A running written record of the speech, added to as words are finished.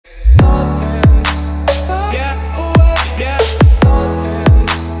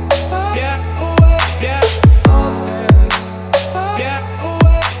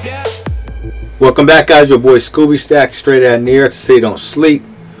Welcome back, guys. Your boy Scooby Stack, straight out near to say don't sleep.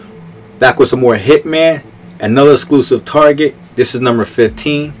 Back with some more Hitman, another exclusive target. This is number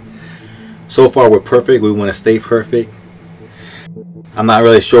 15. So far we're perfect. We want to stay perfect. I'm not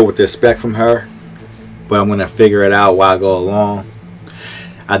really sure what to expect from her, but I'm going to figure it out while I go along.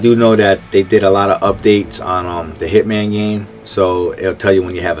 I do know that they did a lot of updates on the Hitman game, so it'll tell you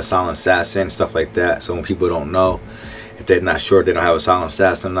when you have a silent assassin, stuff like that. So when people don't know, if they're not sure if they don't have a silent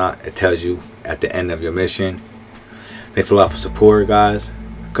assassin or not, it tells you at the end of your mission. Thanks a lot for support, guys.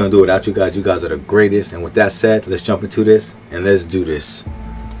 Couldn't do it without you guys. You guys are the greatest. And with that said, let's jump into this and let's do this.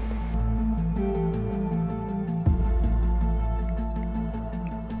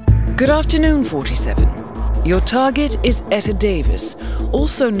 Good afternoon, 47. Your target is Etta Davis,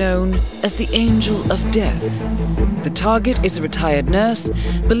 also known as the Angel of Death. The target is a retired nurse,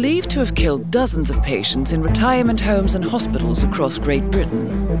 believed to have killed dozens of patients in retirement homes and hospitals across Great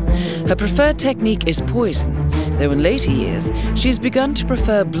Britain. Her preferred technique is poison, though in later years she has begun to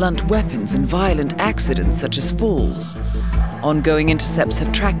prefer blunt weapons and violent accidents such as falls. Ongoing intercepts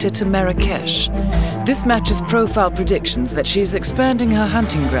have tracked her to Marrakesh. This matches profile predictions that she is expanding her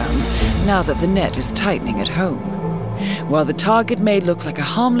hunting grounds now that the net is tightening at home. While the target may look like a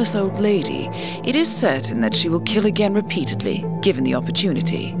harmless old lady, it is certain that she will kill again repeatedly, given the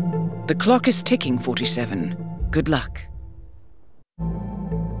opportunity. The clock is ticking, 47. Good luck.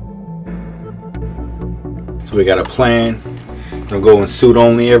 So we got a plan. I'm gonna go in suit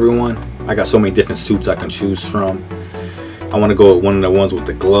only, everyone. I got so many different suits I can choose from. I want to go with one of the ones with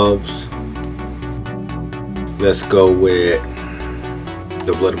the gloves. Let's go with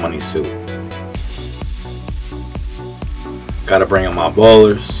the blood money suit. Gotta bring in my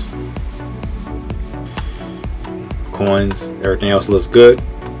ballers, coins, everything else looks good.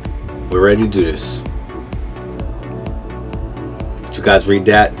 We're ready to do this. Did you guys read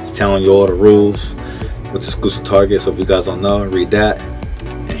that? It's telling you all the rules with the exclusive target. So if you guys don't know, read that.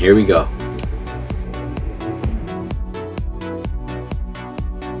 And here we go.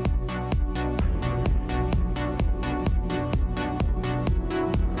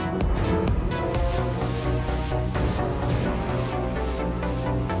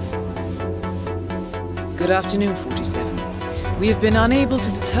 Good afternoon, 47. We have been unable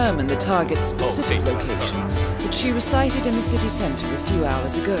to determine the target's specific location, but she was sighted in the city center a few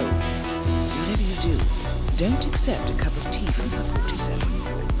hours ago. Whatever you do, don't accept a cup of tea from her,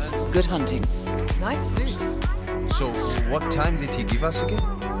 47. Good hunting. Nice suit. So, what time did he give us again?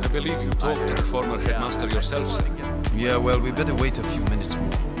 I believe you talked to the former headmaster yourself, sir. Yeah, well, we better wait a few minutes more.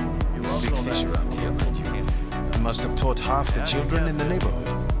 He's a big fish around here, mind you. He must have taught half the children in the neighborhood.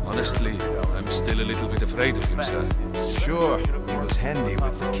 Honestly, I'm still a little bit afraid of him, sir. Sure, he was handy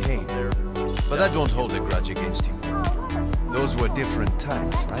with the cane. But I don't hold a grudge against him. Those were different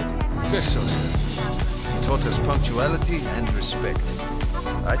times, right? Guess so, sir. He taught us punctuality and respect.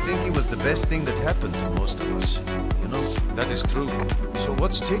 I think he was the best thing that happened to most of us, you know? That is true. So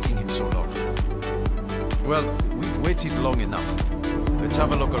what's taking him so long? Well, we've waited long enough. Let's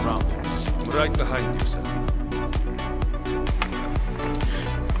have a look around. Right behind you, sir.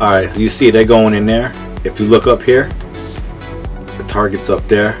 Alright, so you see they're going in there. If you look up here, the target's up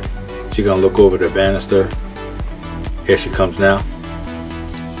there. She's gonna look over the banister. Here she comes now.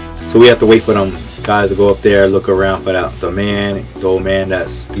 So we have to wait for them guys to go up there, look around for the old man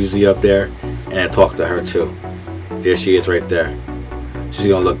that's usually up there, and then talk to her too. There she is right there. She's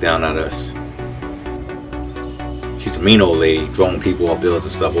gonna look down at us. She's a mean old lady, throwing people off buildings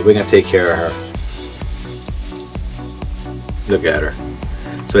and stuff, but we're gonna take care of her. Look at her.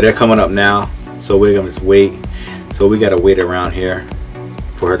 So they're coming up now, so we're gonna just wait. So we gotta wait around here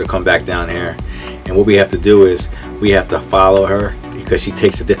for her to come back down here. And what we have to do is we have to follow her because she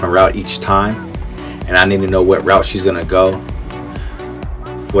takes a different route each time. And I need to know what route she's gonna go.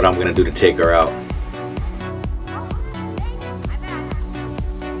 What I'm gonna do to take her out.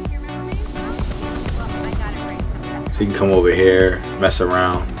 So you can come over here, mess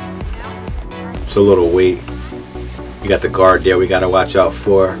around. It's a little wait. You got the guard there we gotta watch out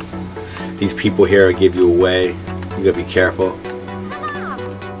for. These people here will give you away. You gotta be careful.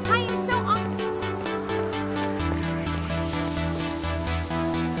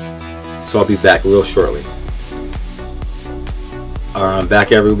 So I'll be back real shortly. Alright, I'm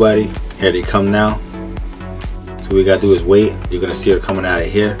back, everybody. Here they come now. So what we gotta do is wait. You're gonna see her coming out of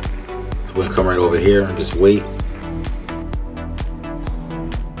here. So we're gonna come right over here and just wait.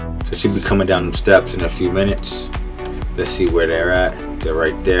 So she'll be coming down the steps in a few minutes. Let's see where they're at. They're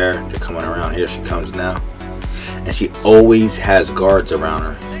right there. They're coming around here. She comes now. And she always has guards around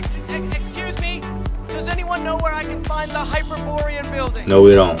her. Excuse me? Does anyone know where I can find the Hyperborean building? No,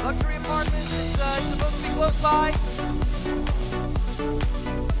 we don't. Luxury apartments, It's supposed to be close by.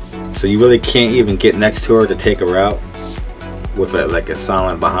 So you really can't even get next to her to take her out with like a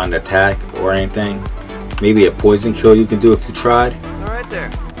silent behind attack or anything. Maybe a poison kill you can do if you tried. All right there.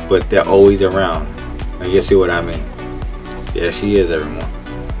 But they're always around. Now you see what I mean? Yeah, she is, everyone.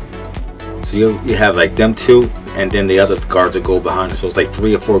 So you have like them two, and then the other guards that go behind her. So it's like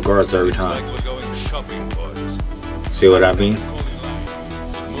 3 or 4 guards every time. Like we're going shopping, boys. See what I mean?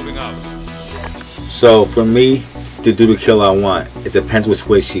 Moving out. So for me to do the kill I want, it depends which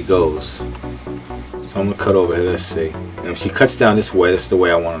way she goes. So I'm gonna cut over here. Let's see. And if she cuts down this way, that's the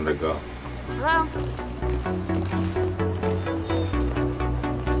way I want her to go. Hello?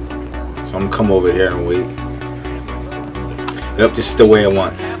 So I'm gonna come over here and wait. Yep, this is the way I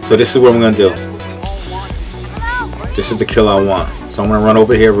want. So this is what I'm gonna do. This is the kill I want. So I'm gonna run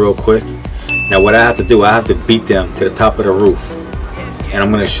over here real quick. Now what I have to do, I have to beat them to the top of the roof. And I'm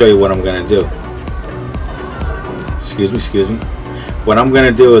gonna show you what I'm gonna do. Excuse me. What I'm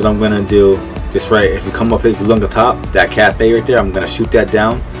gonna do is I'm gonna do just right. If you come up here, if you look at the top, that cafe right there, I'm gonna shoot that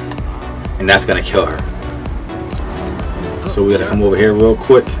down, and that's gonna kill her. So we gotta come over here real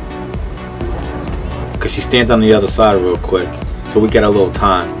quick, cause she stands on the other side real quick. So we got a little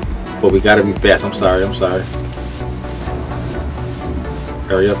time, but we gotta be fast. I'm sorry.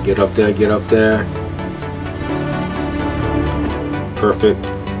 Hurry up, get up there. Perfect.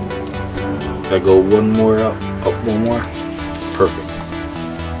 Gotta go one more up one more. Perfect.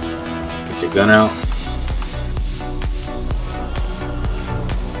 Get your gun out.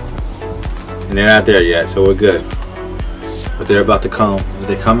 And they're not there yet, so we're good. But they're about to come. Are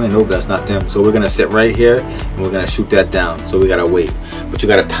they coming? Nope, that's not them. So we're gonna sit right here and we're gonna shoot that down. So we gotta wait. But you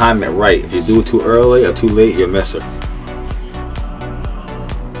gotta time it right. If you do it too early or too late, you'll miss her.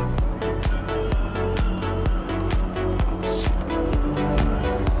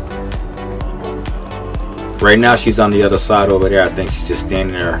 Right now she's on the other side over there. I think she's just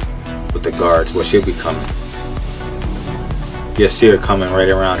standing there with the guards. Well, she'll be coming. You see her coming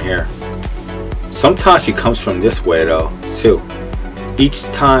right around here. Sometimes she comes from this way though, too. Each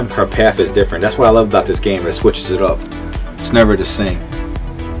time her path is different. That's what I love about this game. It switches it up. It's never the same.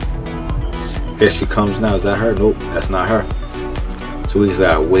 Here she comes now. Is that her? Nope, that's not her. So we just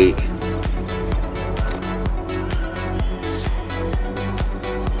gotta wait.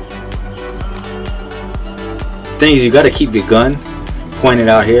 Thing is, you got to keep your gun pointed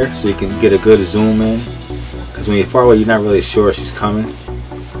out here so you can get a good zoom in, because when you're far away you're not really sure she's coming.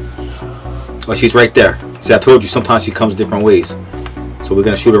 Oh, she's right there. See, I told you sometimes she comes different ways. So we're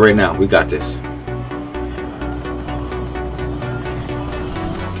gonna shoot her right now. We got this.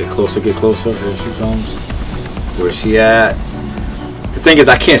 Get closer. There she comes. Where's she at? The thing is,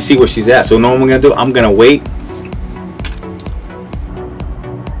 I can't see where she's at, so you know what I'm gonna do? I'm gonna wait.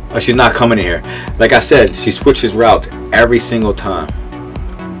 Oh, she's not coming in here. Like I said, she switches routes every single time.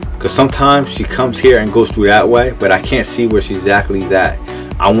 Because sometimes she comes here and goes through that way, but I can't see where she exactly is at.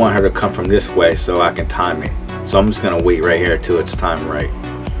 I want her to come from this way so I can time it. So I'm just going to wait right here till it's time right.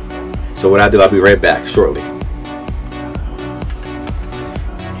 So what I do, I'll be right back shortly.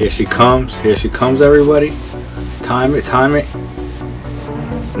 Here she comes. Here she comes, everybody. Time it.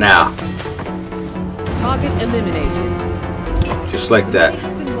 Now. Target eliminated. Just like that.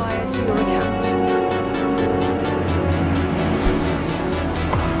 Has been wired to your account.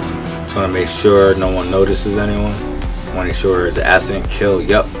 Just want to make sure no one notices anyone. Want to make sure it's an accident kill.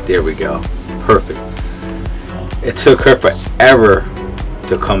 Yep, there we go. Perfect. It took her forever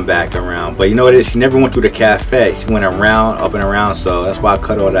to come back around, but you know what it is? She never went through the cafe. She went around, up and around, so that's why I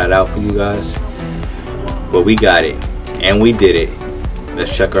cut all that out for you guys. But we got it, and we did it.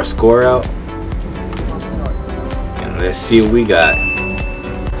 Let's check our score out. Let's see what we got.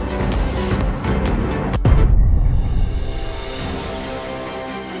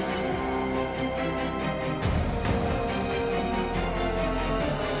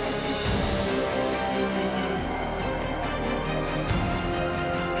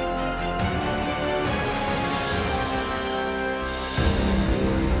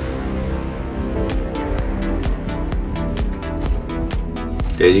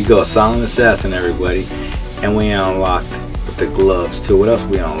 There you go, Silent Assassin, everybody. And we unlocked with the gloves too. What else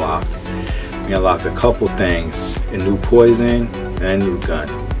we unlocked? We unlocked a couple things. A new poison and a new gun.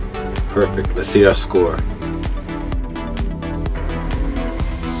 Perfect. Let's see our score.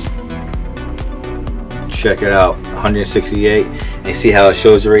 Check it out. 168. And you see how it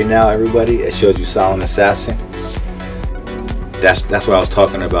shows you right now, everybody? It shows you Silent Assassin. That's what I was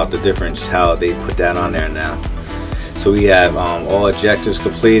talking about, the difference, how they put that on there now. So we have all objectives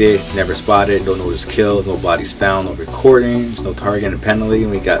completed, never spotted, no notice kills, no bodies found, no recordings, no target and penalty.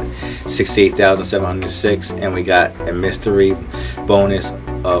 And we got 68,706, and we got a mystery bonus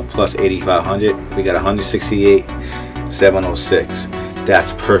of plus 8,500. We got 168,706.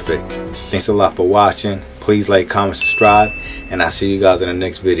 That's perfect. Thanks a lot for watching. Please like, comment, subscribe, and I'll see you guys in the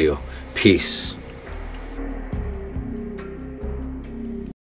next video. Peace.